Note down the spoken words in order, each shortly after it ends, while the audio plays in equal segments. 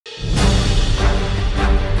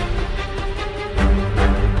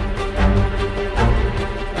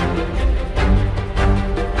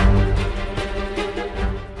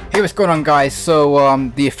Hey, what's going on, guys?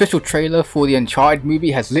 So the official trailer for the Uncharted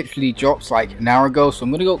movie has literally dropped like an hour ago, so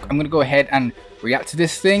I'm gonna go ahead and react to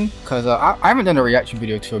this thing because I haven't done a reaction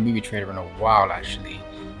video to a movie trailer in a while actually.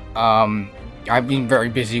 I've been very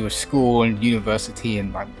busy with school and university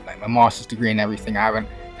and my master's degree and everything. I haven't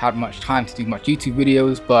had much time to do much YouTube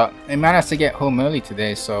videos, but I managed to get home early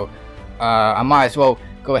today, so I might as well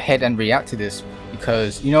go ahead and react to this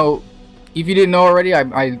because, you know, if you didn't know already,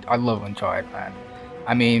 I love Uncharted, man.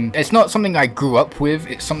 I mean, it's not something I grew up with,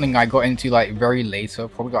 it's something I got into like very later,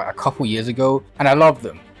 probably like a couple years ago, and I love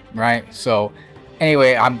them, right? So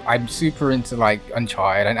anyway, I'm super into like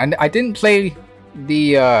Uncharted, and I didn't play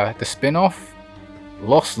the spin-off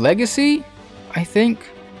Lost Legacy, I think.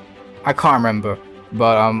 I can't remember,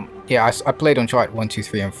 but yeah, I played Uncharted 1, 2,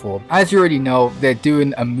 3, and 4. As you already know, they're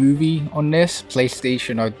doing a movie on this.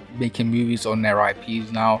 PlayStation are making movies on their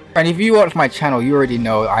IPs now. And if you watch my channel, you already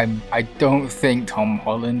know I don't think Tom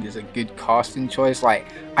Holland is a good casting choice. Like,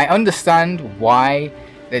 I understand why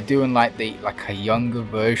they're doing like a younger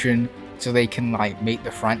version so they can like make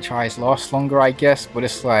the franchise last longer, I guess. But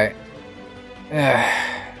it's like,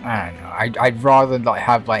 I don't know. I'd rather like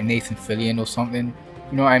have like Nathan Fillion or something.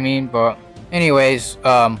 You know what I mean? But anyways,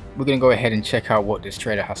 we're gonna go ahead and check out what this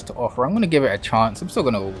trailer has to offer. I'm gonna give it a chance. I'm still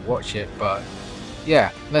gonna watch it, but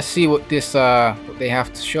yeah, let's see what this what they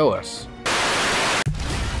have to show us.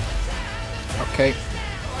 Okay.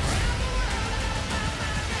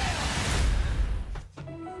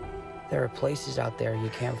 There are places out there you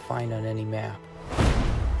can't find on any map.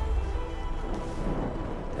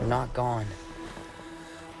 They're not gone.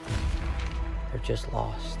 They're just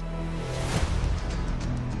lost.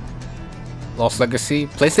 Lost Legacy,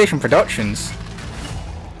 PlayStation Productions.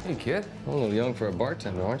 Hey kid, a little young for a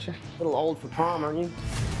bartender, aren't you? A little old for prom, aren't you?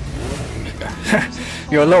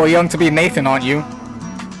 You're a little young to be Nathan, aren't you?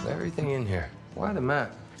 Everything in here. Why the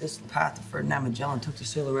map? This is the path that Ferdinand Magellan took to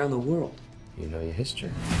sail around the world. You know your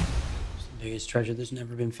history. It's the biggest treasure that's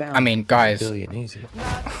never been found. I mean, guys, Billion easy.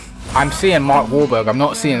 I'm seeing Mark Wahlberg. I'm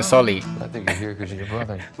not seeing Sully. I think you're here because of your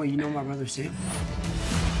brother. Well, you know my brother Sam?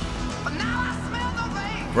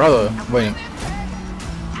 Brother, wait.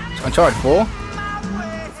 Uncharted 4?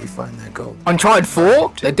 If we find that gold. Uncharted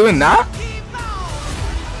 4? They're doing that?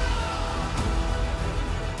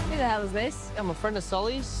 Who the hell is this? I'm a friend of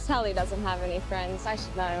Sully's. Sully doesn't have any friends. I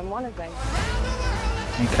should know I'm one of them.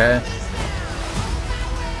 Okay.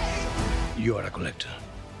 You are a collector.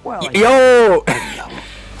 Well, Yo!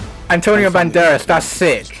 Antonio Banderas, that's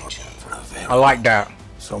sick. I like that.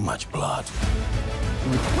 So much blood.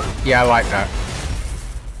 Yeah, I like that.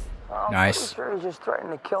 Nice. I'm sure he's just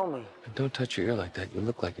threatening to kill me. Don't touch your ear like that. You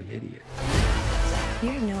look like an idiot. You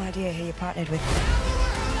have no idea who you partnered with.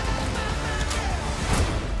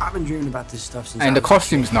 I've been dreaming about this stuff since. And the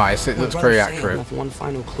costume's nice. It looks pretty accurate. Left one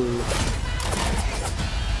final clue.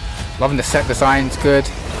 Loving the set design's good.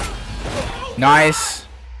 Nice.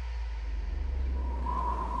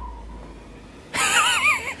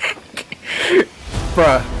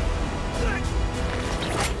 Bruh.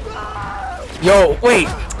 Yo, wait.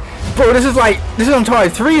 Bro, this is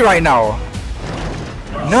Uncharted 3 right now.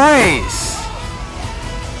 Nice.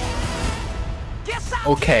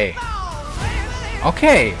 Okay.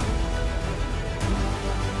 Okay.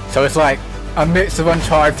 So it's like a mix of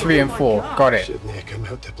Uncharted 3 and 4. Got it. Shouldn't you come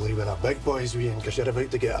out to play with the big boys, Ian, because you're about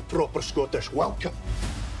to get a proper Scottish welcome.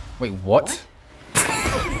 Wait, what?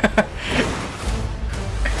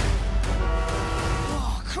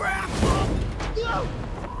 Oh, crap!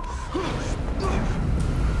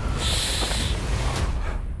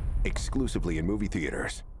 Exclusively in movie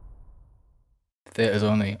theaters. Theaters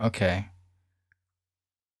only. Okay.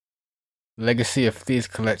 Legacy of Thieves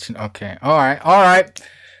Collection. Okay. Alright. Alright.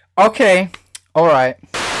 Okay. Alright.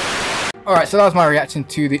 Alright, so that was my reaction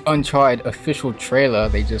to the Uncharted official trailer.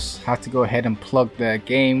 They just had to go ahead and plug their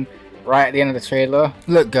game right at the end of the trailer.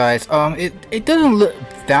 Look, guys, it doesn't look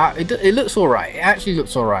that it looks alright. It actually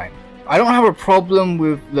looks alright. I don't have a problem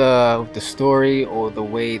with the story or the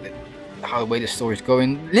way that how the story's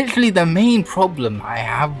going. Literally the main problem I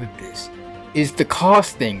have with this is the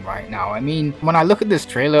casting right now. I mean, when I look at this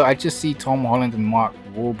trailer, I just see Tom Holland and Mark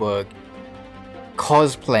Wahlberg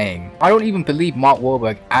cosplaying. I don't even believe Mark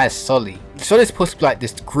Wahlberg as Sully. Sully's supposed to be like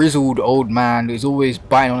this grizzled old man who's always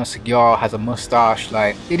biting on a cigar, has a mustache.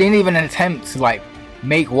 Like, they didn't even attempt to like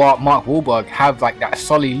make Mark Wahlberg have like that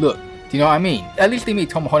Sully look. Do you know what I mean? At least they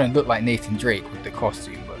made Tom Holland look like Nathan Drake with the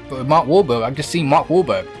costume. But with Mark Wahlberg, I've just seen Mark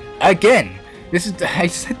Wahlberg again. This is I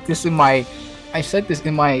said this in my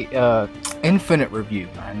Infinite review,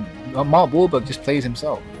 man. Mark Wahlberg just plays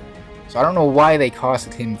himself. So I don't know why they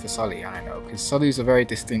casted him for Sully. I don't know, because Sully's a very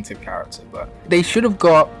distinctive character, but they should have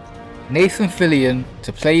got Nathan Fillion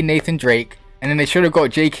to play Nathan Drake, and then they should have got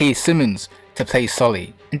J.K. Simmons to play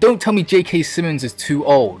Sully. And don't tell me J.K. Simmons is too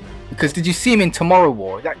old, because did you see him in Tomorrow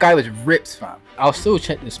War? That guy was ripped, fam. I'll still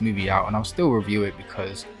check this movie out and I'll still review it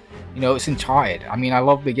because, you know, it's Uncharted. I mean, I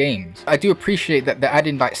love the games. I do appreciate that they're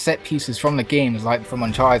adding like set pieces from the games, like from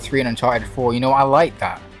Uncharted 3 and Uncharted 4. You know, I like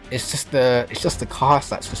that. It's just the cast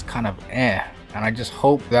that's just kind of and I just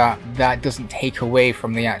hope that that doesn't take away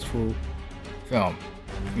from the actual film.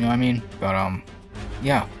 You know what I mean? But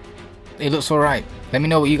yeah, it looks alright. Let me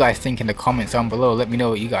know what you guys think in the comments down below. Let me know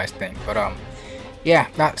what you guys think. But yeah,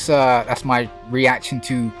 that's my reaction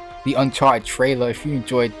to the Uncharted trailer. If you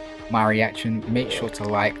enjoyed my reaction, make sure to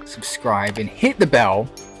like, subscribe, and hit the bell.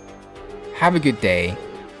 Have a good day,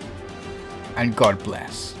 and God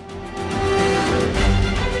bless.